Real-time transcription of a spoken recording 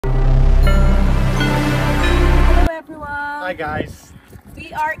Hi guys.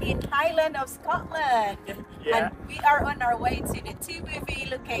 We are in Highland of Scotland, and we are on our way to the two movie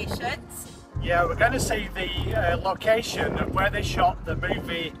locations. Yeah, we're going to see the location of where they shot the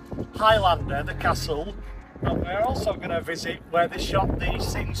movie Highlander, the castle, and we're also going to visit where they shot the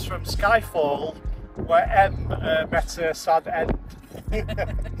scenes from Skyfall, where M met her sad end.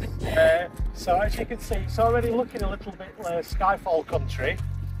 So as you can see, it's already looking a little bit Skyfall country.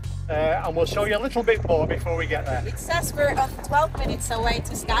 And we'll show you a little bit more before we get there. It says we're 12 minutes away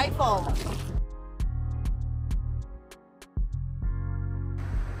to Skyfall.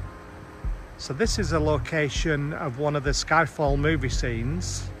 So this is a location of one of the Skyfall movie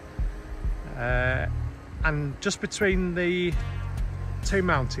scenes. And just between the two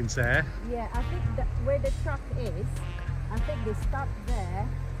mountains there. Yeah, I think that where the truck is, I think they stopped there,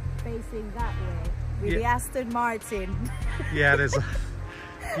 facing that way, with the Aston Martin.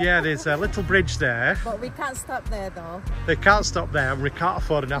 Yeah, there's a little bridge there. But we can't stop there though. They can't stop there, and we can't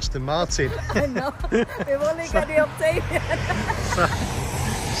afford an Aston Martin. I know, we've only got the Octavian.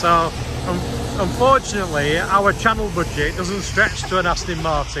 so unfortunately, our channel budget doesn't stretch to an Aston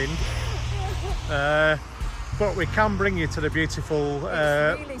Martin. But we can bring you to the beautiful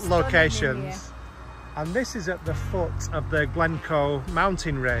really locations. And this is at the foot of the Glencoe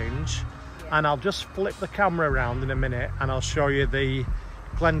mountain range. And I'll just flip the camera around in a minute and I'll show you the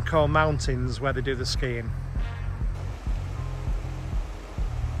Glencoe mountains where they do the skiing.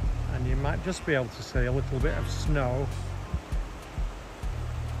 And you might just be able to see a little bit of snow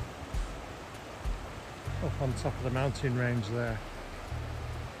up on top of the mountain range there.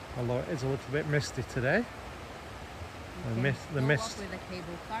 Although it is a little bit misty today. The mist. With a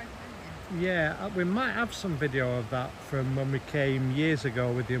cable car, yeah, we might have some video of that from when we came years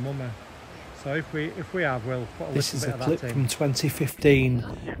ago with your mumma. So if we have, we'll put a This little bit of that in. This is a clip from 2015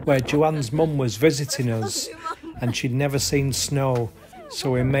 where Joanne's mum was visiting us and she'd never seen snow.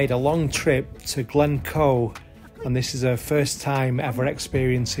 So we made a long trip to Glencoe and this is her first time ever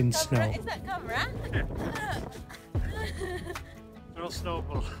experiencing snow. Is that camera? Throw a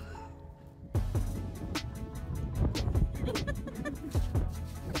snowball.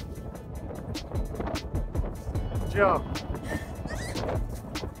 Joe.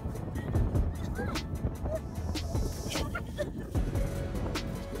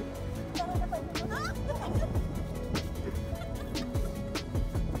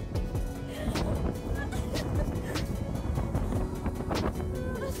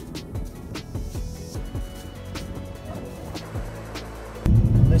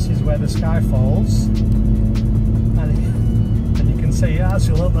 This is where the sky falls, and you can see as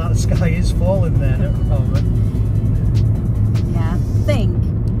you look that the sky is falling there at the moment. Yeah, I think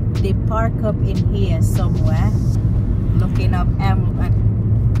they park up in here somewhere, looking up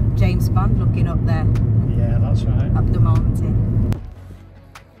James Bond looking up there. Yeah, that's right. Up the mountain.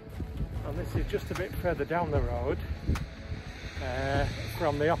 And this is just a bit further down the road,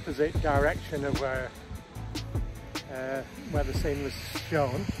 from the opposite direction of where the scene was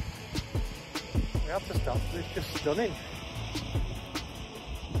shown. We have to stop, it's just stunning.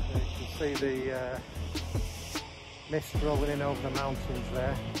 So you can see the mist rolling in over the mountains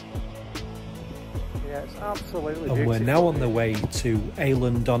there. Yeah, it's absolutely beautiful. And we're now on the way to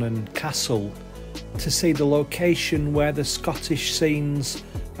Eilandonan Castle to see the location where the Scottish scenes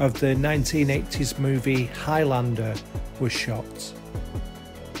of the 1980s movie Highlander were shot.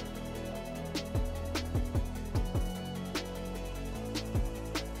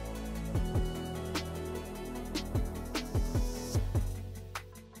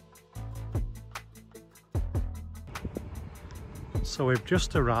 So we've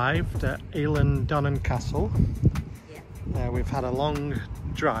just arrived at Eilandonan Castle. Yeah. We've had a long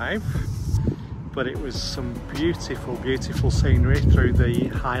drive, but it was some beautiful, beautiful scenery through the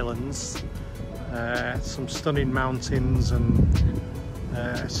Highlands. Some stunning mountains and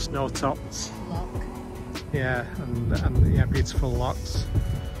snow tops. Lock. Yeah, and yeah, beautiful locks.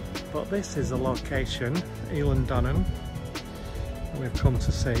 But this is a location, Eilandonan, we've come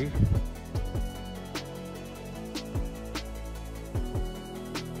to see.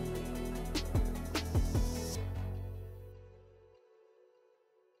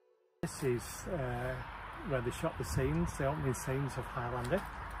 This is where they shot the scenes, the opening scenes of Highlander,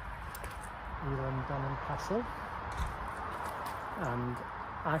 Eilandonan Castle. And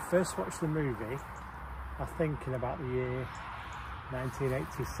I first watched the movie, I think in about the year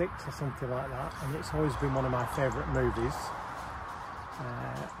 1986 or something like that, and it's always been one of my favourite movies.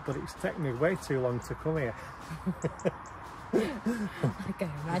 But it's taken me way too long to come here. I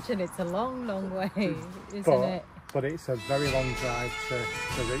can imagine it's a long, long way, isn't it? but it's a very long drive to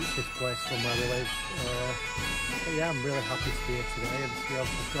reach this place from where we live. But yeah, I'm really happy to be here today and to be able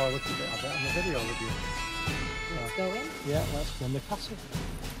to show a little bit of it on the video with you. Let's go in? Yeah, let's go in the castle.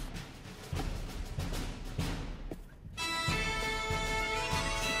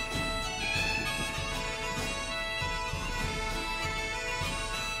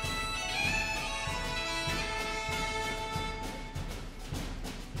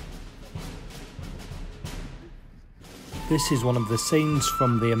 This is one of the scenes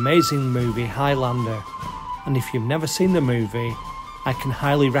from the amazing movie Highlander, and if you've never seen the movie, I can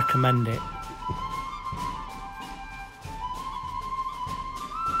highly recommend it.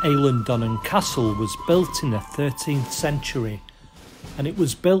 Eilandonan Castle was built in the 13th century, and it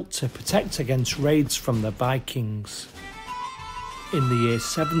was built to protect against raids from the Vikings. In the year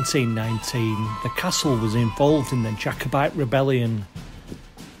 1719, the castle was involved in the Jacobite rebellion,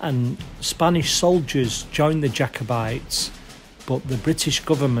 and Spanish soldiers joined the Jacobites, but the British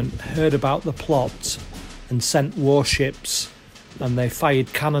government heard about the plot and sent warships, and they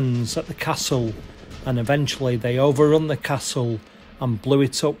fired cannons at the castle, and eventually they overrun the castle and blew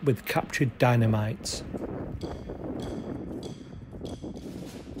it up with captured dynamite.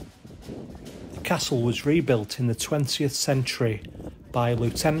 The castle was rebuilt in the 20th century by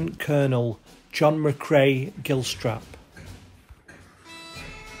Lieutenant Colonel John McCrae Gilstrap.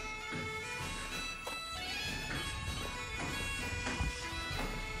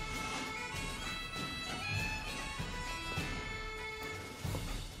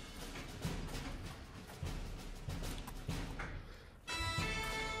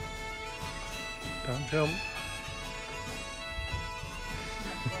 Don't jump.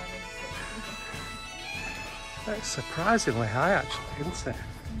 It's surprisingly high actually, isn't it?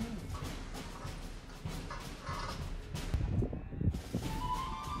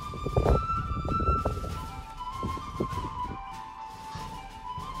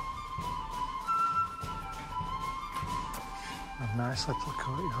 A nice little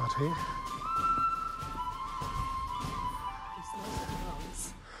courtyard here.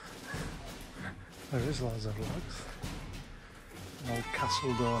 There is loads of logs. An old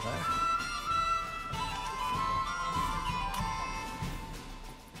castle door there.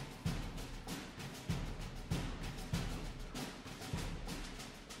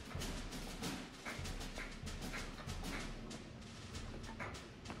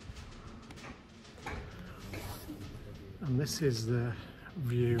 And this is the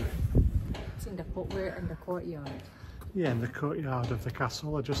view. It's in the footwear in the courtyard. Yeah, in the courtyard of the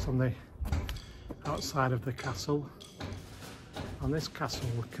castle, or just on the outside of the castle. And this castle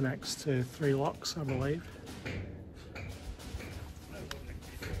connects to 3 locks, I believe.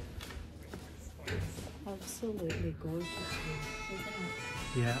 Absolutely gorgeous, isn't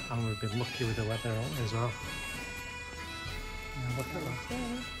it? Yeah, and we've been lucky with the weather, haven't we, as well? Yeah, look at that.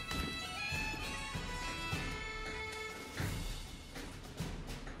 Okay.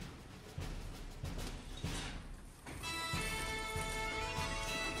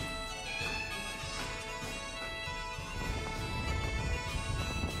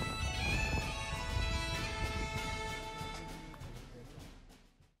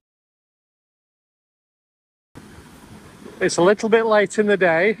 It's a little bit late in the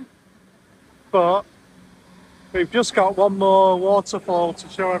day, but we've just got one more waterfall to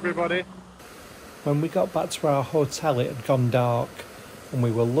show everybody. When we got back to our hotel, it had gone dark, and we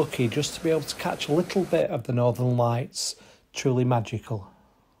were lucky just to be able to catch a little bit of the Northern Lights. Truly magical.